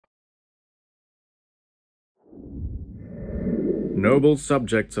Noble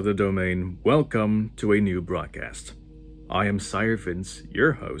subjects of the domain, welcome to a new broadcast. I am Sire Vince,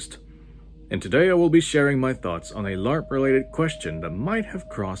 your host, and today I will be sharing my thoughts on a LARP-related question that might have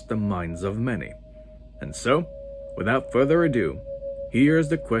crossed the minds of many. And so, without further ado, here is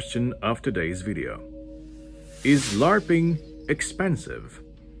the question of today's video. Is LARPing expensive?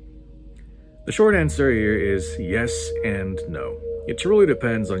 The short answer here is yes and no. It truly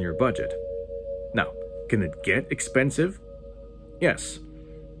depends on your budget. Now, can it get expensive? Yes.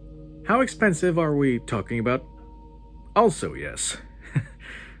 How expensive are we talking about? Also yes.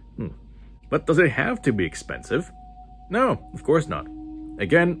 But does it have to be expensive? No, of course not.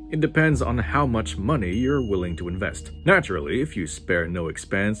 Again, it depends on how much money you're willing to invest. Naturally, if you spare no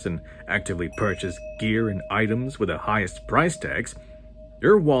expense and actively purchase gear and items with the highest price tags,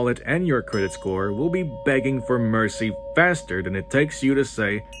 your wallet and your credit score will be begging for mercy faster than it takes you to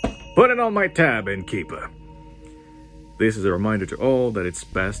say, "Put it on my tab, innkeeper." This is a reminder to all that it's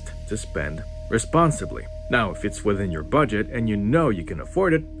best to spend responsibly. Now, if it's within your budget and you know you can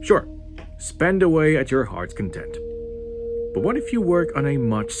afford it, sure, spend away at your heart's content. But what if you work on a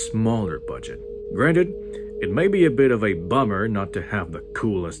much smaller budget? Granted, it may be a bit of a bummer not to have the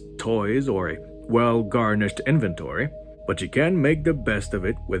coolest toys or a well-garnished inventory, but you can make the best of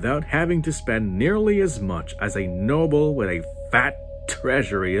it without having to spend nearly as much as a noble with a fat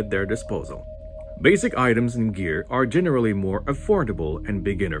treasury at their disposal. Basic items and gear are generally more affordable and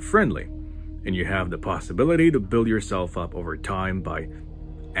beginner-friendly, and you have the possibility to build yourself up over time by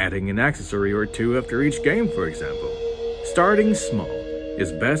adding an accessory or two after each game, for example. Starting small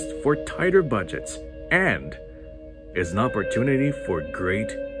is best for tighter budgets and is an opportunity for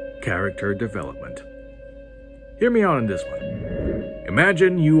great character development. Hear me out on this one.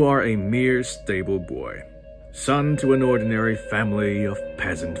 Imagine you are a mere stable boy, son to an ordinary family of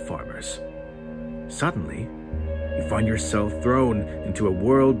peasant farmers. Suddenly, you find yourself thrown into a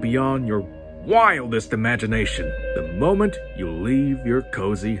world beyond your wildest imagination the moment you leave your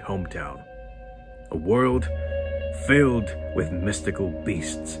cozy hometown. A world filled with mystical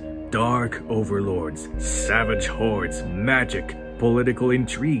beasts, dark overlords, savage hordes, magic, political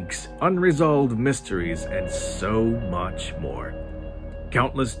intrigues, unresolved mysteries, and so much more.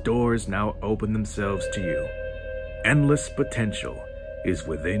 Countless doors now open themselves to you. Endless potential is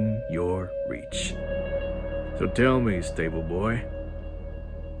within your reach. So tell me, stable boy,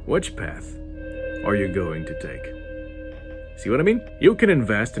 which path are you going to take? See what I mean? You can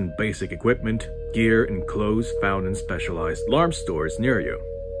invest in basic equipment, gear, and clothes found in specialized LARP stores near you.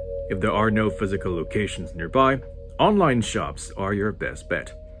 If there are no physical locations nearby, online shops are your best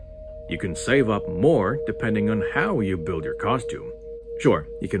bet. You can save up more depending on how you build your costume. Sure,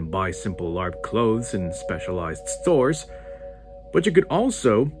 you can buy simple LARP clothes in specialized stores, but you could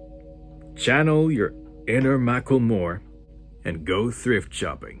also channel your inner Macklemore and go thrift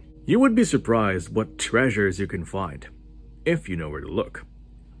shopping. You would be surprised what treasures you can find, if you know where to look.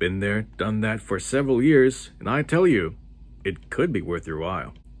 Been there, done that for several years, and I tell you, it could be worth your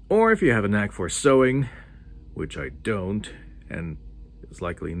while. Or if you have a knack for sewing, which I don't, and is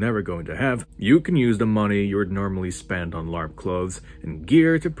likely never going to have, you can use the money you would normally spend on LARP clothes and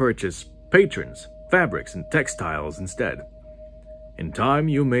gear to purchase patrons, fabrics, and textiles instead. In time,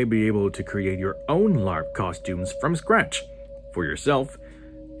 you may be able to create your own LARP costumes from scratch, for yourself,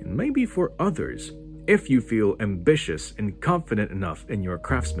 and maybe for others, if you feel ambitious and confident enough in your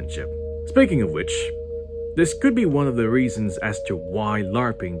craftsmanship. Speaking of which, this could be one of the reasons as to why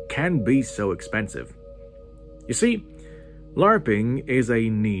LARPing can be so expensive. You see, LARPing is a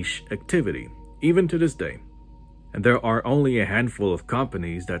niche activity, even to this day, and there are only a handful of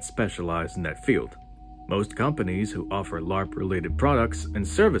companies that specialize in that field. Most companies who offer LARP-related products and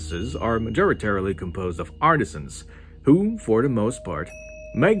services are majoritarily composed of artisans who, for the most part,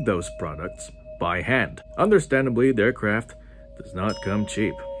 make those products by hand. Understandably, their craft does not come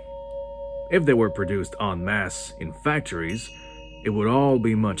cheap. If they were produced en masse in factories, it would all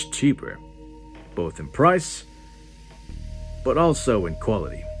be much cheaper, both in price, but also in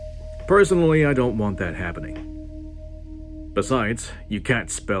quality. Personally, I don't want that happening. Besides, you can't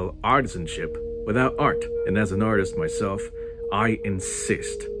spell artisanship without art, and as an artist myself, I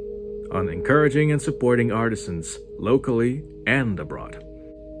insist on encouraging and supporting artisans locally and abroad.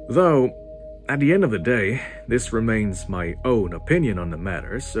 Though, at the end of the day, this remains my own opinion on the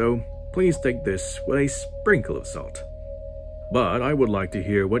matter, so please take this with a sprinkle of salt. But I would like to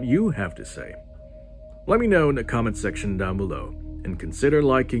hear what you have to say. Let me know in the comment section down below, and consider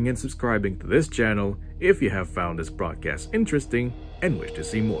liking and subscribing to this channel if you have found this broadcast interesting and wish to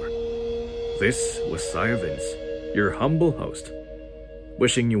see more. This was Sire Vince, your humble host,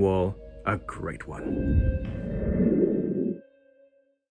 wishing you all a great one.